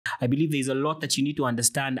I believe there's a lot that you need to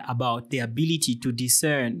understand about the ability to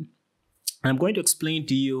discern. I'm going to explain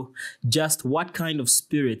to you just what kind of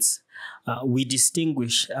spirits we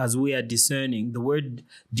distinguish as we are discerning. The word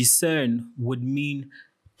discern would mean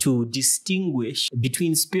to distinguish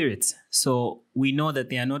between spirits. So we know that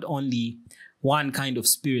there are not only one kind of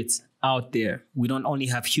spirits out there. We don't only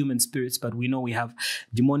have human spirits, but we know we have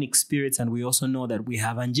demonic spirits, and we also know that we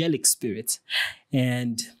have angelic spirits.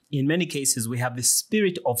 And in many cases, we have the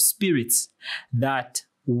spirit of spirits that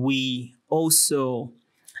we also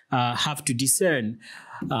have to discern.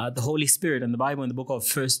 The Holy Spirit, and the Bible in the book of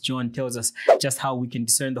 1 John tells us just how we can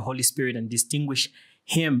discern the Holy Spirit and distinguish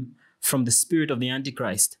him from the spirit of the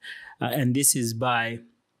Antichrist. And this is by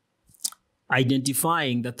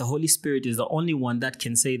identifying that the Holy Spirit is the only one that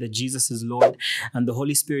can say that Jesus is Lord, and the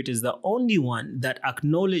Holy Spirit is the only one that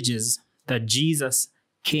acknowledges that Jesus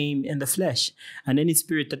came in the flesh. And any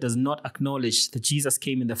spirit that does not acknowledge that Jesus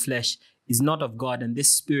came in the flesh is not of God, and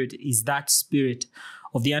this spirit is that spirit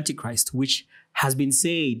of the Antichrist, which has been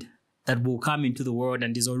said that will come into the world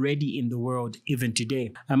and is already in the world even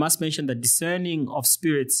today. I must mention that discerning of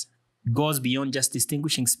spirits goes beyond just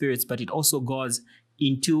distinguishing spirits, but it also goes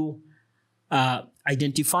into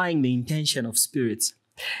identifying the intention of spirits.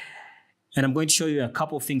 And I'm going to show you a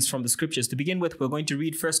couple of things from the scriptures. To begin with, we're going to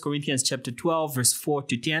read 1 Corinthians chapter 12, verse 4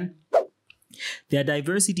 to 10. There are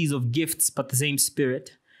diversities of gifts, but the same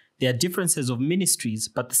Spirit. There are differences of ministries,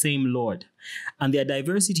 but the same Lord. And there are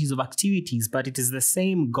diversities of activities, but it is the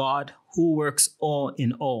same God who works all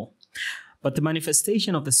in all. But the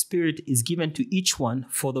manifestation of the Spirit is given to each one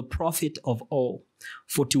for the profit of all.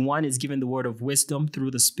 For to one is given the word of wisdom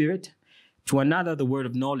through the Spirit, to another the word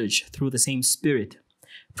of knowledge through the same Spirit,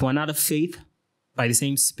 to another faith by the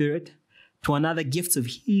same Spirit, to another gifts of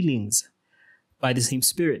healings by the same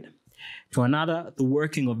Spirit, to another the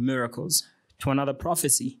working of miracles, to another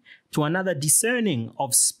prophecy, to another discerning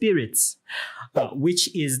of spirits,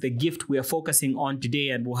 which is the gift we are focusing on today,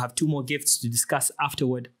 and we'll have two more gifts to discuss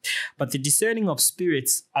afterward. But the discerning of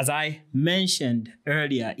spirits, as I mentioned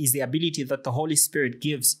earlier, is the ability that the Holy Spirit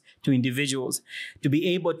gives to individuals to be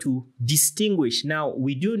able to distinguish. Now,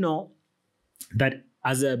 we do know that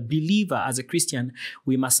as a believer, as a Christian,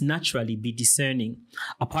 we must naturally be discerning,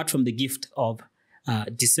 apart from the gift of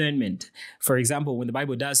discernment. For example, when the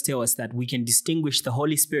Bible does tell us that we can distinguish the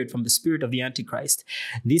Holy Spirit from the spirit of the Antichrist,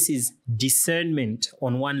 this is discernment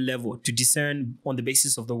on one level, to discern on the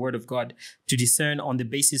basis of the Word of God, to discern on the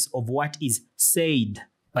basis of what is said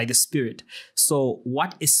by the Spirit. So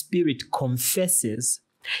what a spirit confesses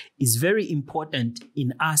is very important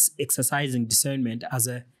in us exercising discernment as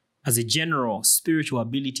a general spiritual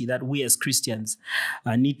ability that we as Christians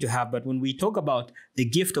need to have. But when we talk about the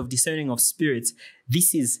gift of discerning of spirits,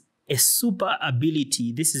 this is a super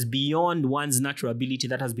ability. This is beyond one's natural ability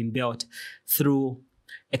that has been built through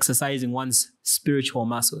exercising one's spiritual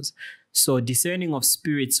muscles. So discerning of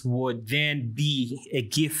spirits would then be a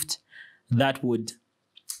gift that would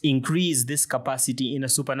increase this capacity in a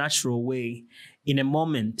supernatural way in a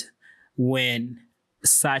moment when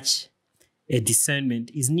such a discernment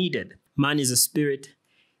is needed. Man is a spirit.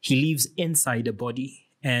 He lives inside a body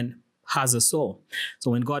and has a soul.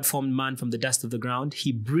 So when God formed man from the dust of the ground,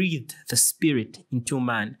 he breathed the spirit into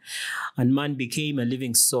man, and man became a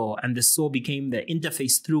living soul, and the soul became the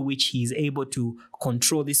interface through which he is able to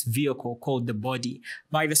control this vehicle called the body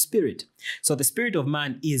by the spirit. So the spirit of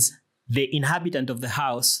man is the inhabitant of the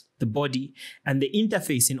house, the body, and the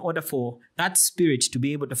interface in order for that spirit to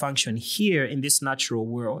be able to function here in this natural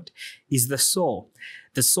world is the soul.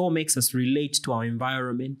 The soul makes us relate to our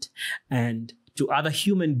environment and to other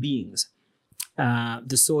human beings.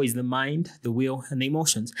 The soul is the mind, the will, and the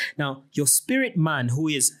emotions. Now, your spirit man, who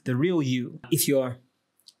is the real you, if you're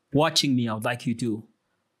watching me, I would like you to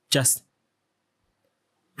just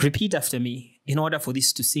repeat after me in order for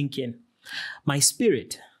this to sink in. My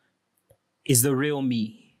spirit is the real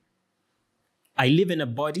me. I live in a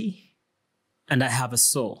body and I have a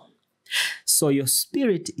soul. So your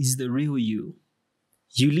spirit is the real you.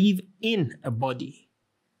 You live in a body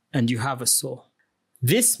and you have a soul.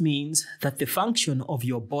 This means that the function of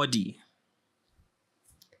your body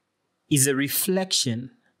is a reflection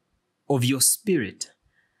of your spirit.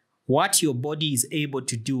 What your body is able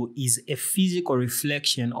to do is a physical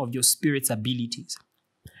reflection of your spirit's abilities.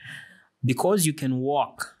 Because you can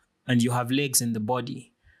walk and you have legs in the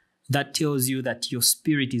body, that tells you that your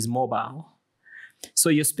spirit is mobile. So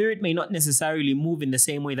your spirit may not necessarily move in the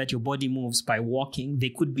same way that your body moves by walking.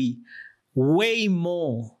 There could be way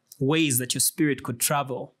more ways that your spirit could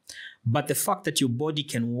travel. But the fact that your body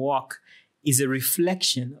can walk is a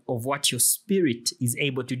reflection of what your spirit is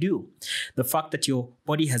able to do. The fact that your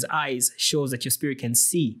body has eyes shows that your spirit can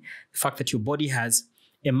see. The fact that your body has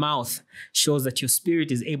a mouth shows that your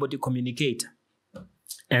spirit is able to communicate.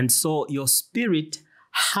 And so your spirit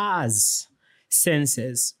has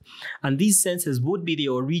senses. And these senses would be the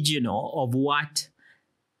original of what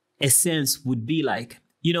a sense would be like.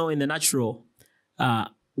 You know, in the natural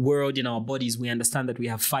world, in our bodies, we understand that we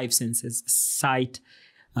have 5 senses: sight,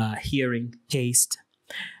 hearing, taste,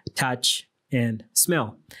 touch, and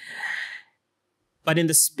smell. But in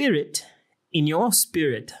the spirit, in your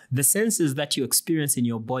spirit, the senses that you experience in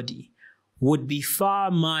your body would be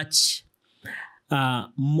far much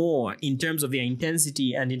more in terms of their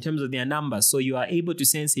intensity and in terms of their numbers. So you are able to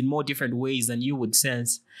sense in more different ways than you would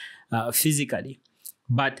sense physically.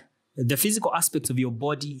 But the physical aspects of your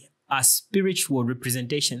body are spiritual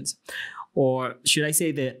representations. Or should I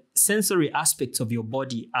say the sensory aspects of your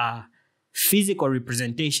body are physical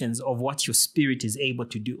representations of what your spirit is able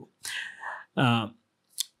to do. I'm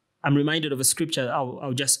reminded of a scripture,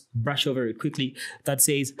 I'll just brush over it quickly, that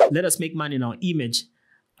says, "Let us make man in our image,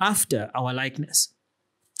 after our likeness."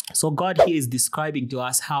 So God here is describing to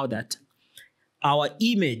us how that our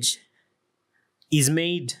image is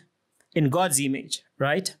made in God's image,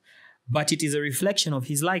 right? But it is a reflection of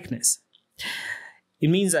his likeness. It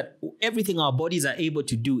means that everything our bodies are able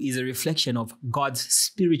to do is a reflection of God's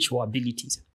spiritual abilities.